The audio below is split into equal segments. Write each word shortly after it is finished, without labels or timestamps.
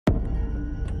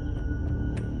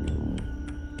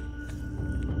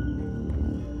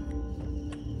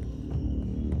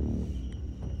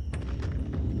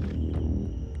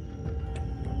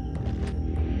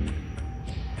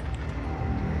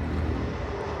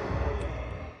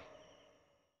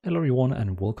Hello everyone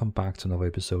and welcome back to another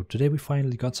episode. Today we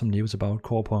finally got some news about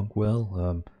Corepunk.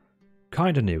 Well,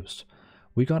 kind of news.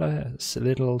 We got a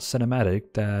little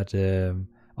cinematic that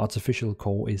Artificial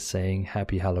Core is saying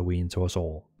Happy Halloween to us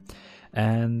all.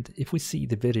 And if we see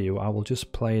the video, I will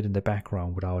just play it in the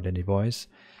background without any voice.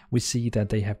 We see that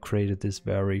they have created this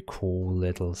very cool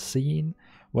little scene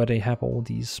where they have all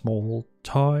these small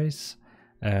toys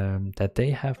that they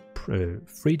have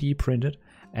 3D printed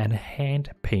and hand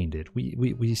painted.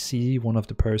 We see one of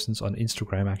the persons on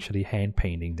Instagram actually hand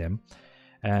painting them,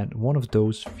 and one of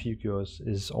those figures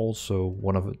is also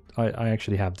one of I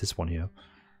actually have this one here.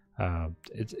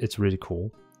 It's really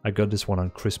cool. I got this one on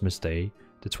Christmas Day,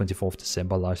 the 24th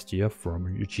December last year,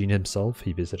 from Eugene himself.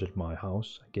 He visited my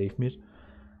house, gave me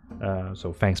it.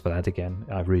 So thanks for that again.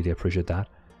 I really appreciate that.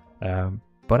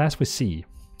 But as we see,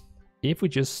 if we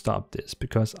just stop this,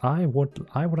 because I would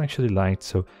actually like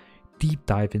to deep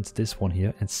dive into this one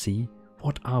here and see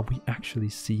what are we actually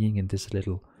seeing in this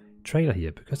little trailer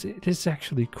here, because it is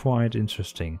actually quite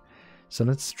interesting. So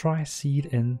let's try see it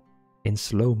in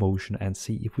slow motion and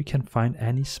see if we can find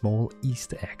any small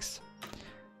Easter eggs.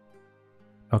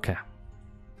 Okay,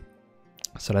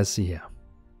 so let's see here.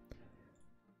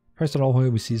 First of all,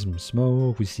 here we see some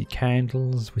smoke, we see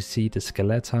candles, we see the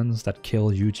skeletons that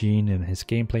kill Eugene in his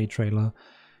gameplay trailer.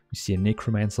 We see a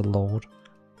necromancer lord.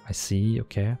 I see,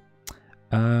 okay.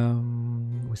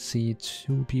 We see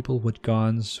two people with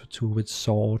guns, two with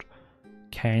sword,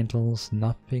 candles,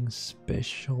 nothing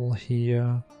special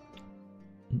here.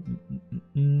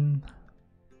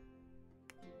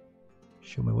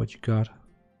 Show me what you got.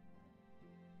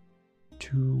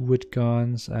 Two with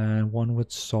guns and one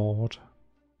with sword.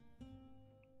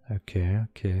 Okay.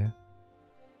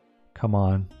 Come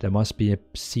on, there must be a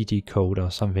CD code or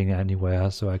something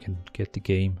anywhere so I can get the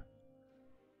game.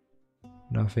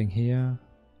 Nothing here.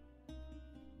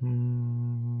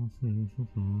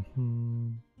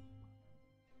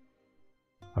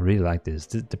 I really like this.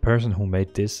 The person who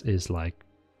made this is like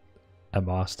a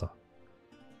master.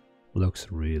 Looks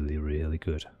really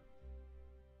good.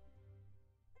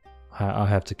 I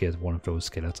have to get one of those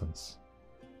skeletons.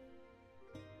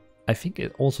 I think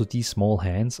also these small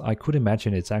hands, I could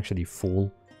imagine it's actually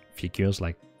full figures,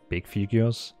 like big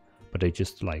figures, but they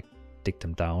just like dig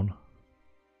them down.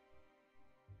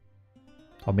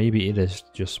 Or maybe it is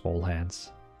just small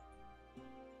hands.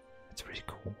 It's really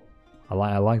cool.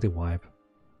 I like the vibe.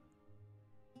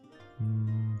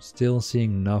 Still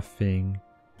seeing nothing.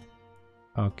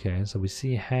 Okay, so we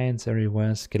see hands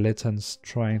everywhere, skeletons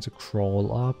trying to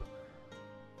crawl up.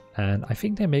 And I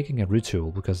think they're making a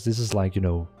ritual, because this is like, you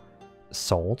know,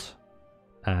 salt.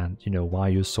 And, you know, why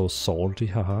you're so salty,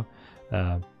 haha.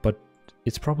 But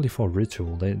it's probably for a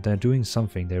ritual. They're doing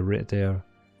something. They're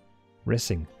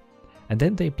resting. And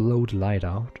then they blow the light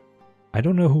out. I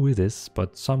don't know who it is,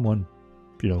 but someone,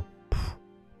 you know,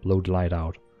 blow the light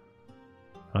out.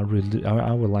 I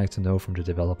would like to know from the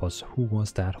developers who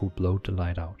was that who blew the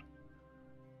light out.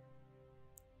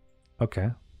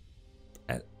 Okay,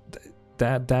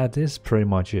 that is pretty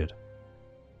much it.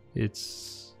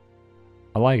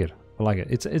 I like it.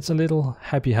 It's a little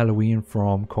Happy Halloween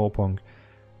from Corepunk,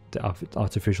 the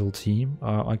artificial team.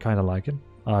 I kind of like it.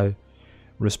 I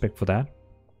respect for that.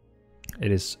 It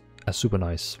is a super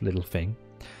nice little thing.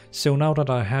 So now that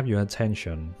I have your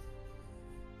attention,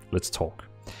 let's talk.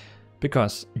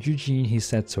 Because Eugene, he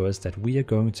said to us that we are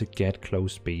going to get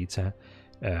closed beta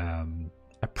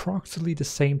approximately the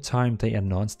same time they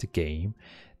announced the game.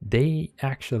 They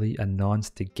actually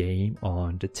announced the game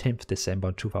on the 10th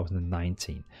December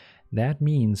 2019. That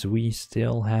means we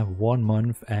still have 1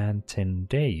 month and 10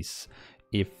 days,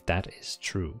 if that is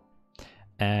true.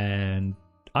 And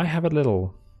I have a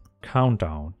little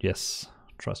countdown. Yes,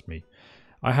 trust me.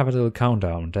 I have a little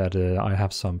countdown that I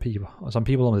have some people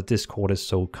on the Discord is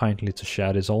so kindly to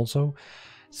share this also.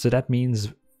 So that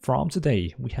means from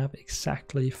today we have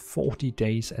exactly 40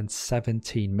 days and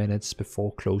 17 minutes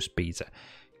before closed beta.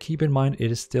 Keep in mind it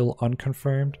is still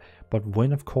unconfirmed, but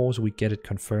when of course we get it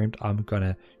confirmed, I'm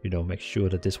gonna, you know, make sure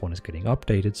that this one is getting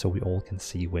updated so we all can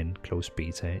see when closed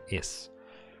beta is.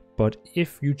 But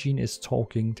if Eugene is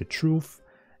talking the truth,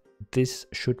 this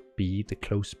should be the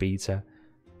closed beta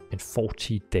in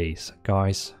 40 days,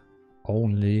 guys.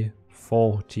 Only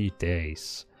 40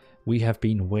 days. We have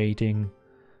been waiting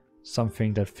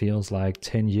something that feels like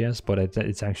 10 years, but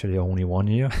it's actually only 1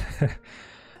 year.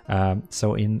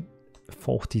 So in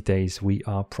 40 days we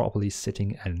are probably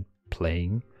sitting and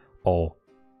playing, or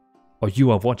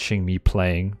you are watching me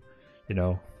playing, you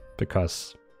know,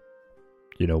 because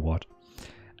you know what.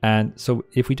 And so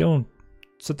if we don't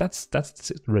so that's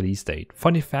the release date.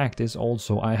 Funny fact is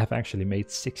also I have actually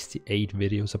made 68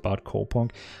 videos about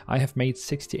Corepunk. I have made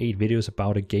 68 videos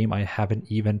about a game I haven't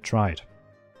even tried.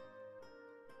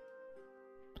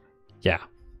 Yeah.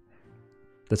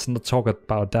 Let's not talk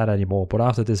about that anymore, but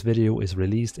after this video is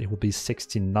released, it will be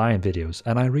 69 videos.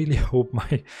 And I really hope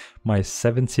my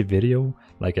 70 video,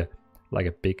 like a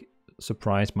big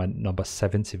surprise, my number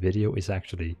 70 video is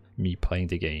actually me playing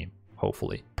the game.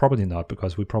 Hopefully. Probably not,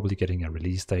 because we're probably getting a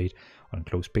release date on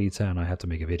closed beta, and I have to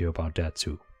make a video about that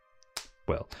too.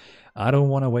 Well, I don't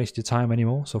want to waste your time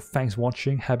anymore, so thanks for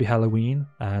watching, happy Halloween,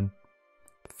 and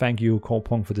thank you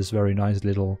Corepunk for this very nice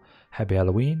little happy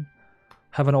Halloween.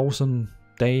 Have an awesome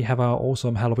day, have an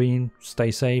awesome Halloween,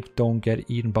 stay safe, don't get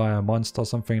eaten by a monster or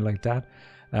something like that,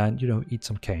 and you know, eat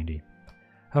some candy.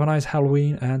 Have a nice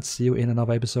Halloween, and see you in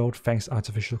another episode. Thanks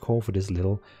Artificial Core for this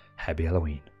little happy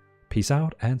Halloween. Peace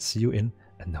out, and see you in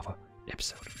another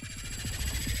episode.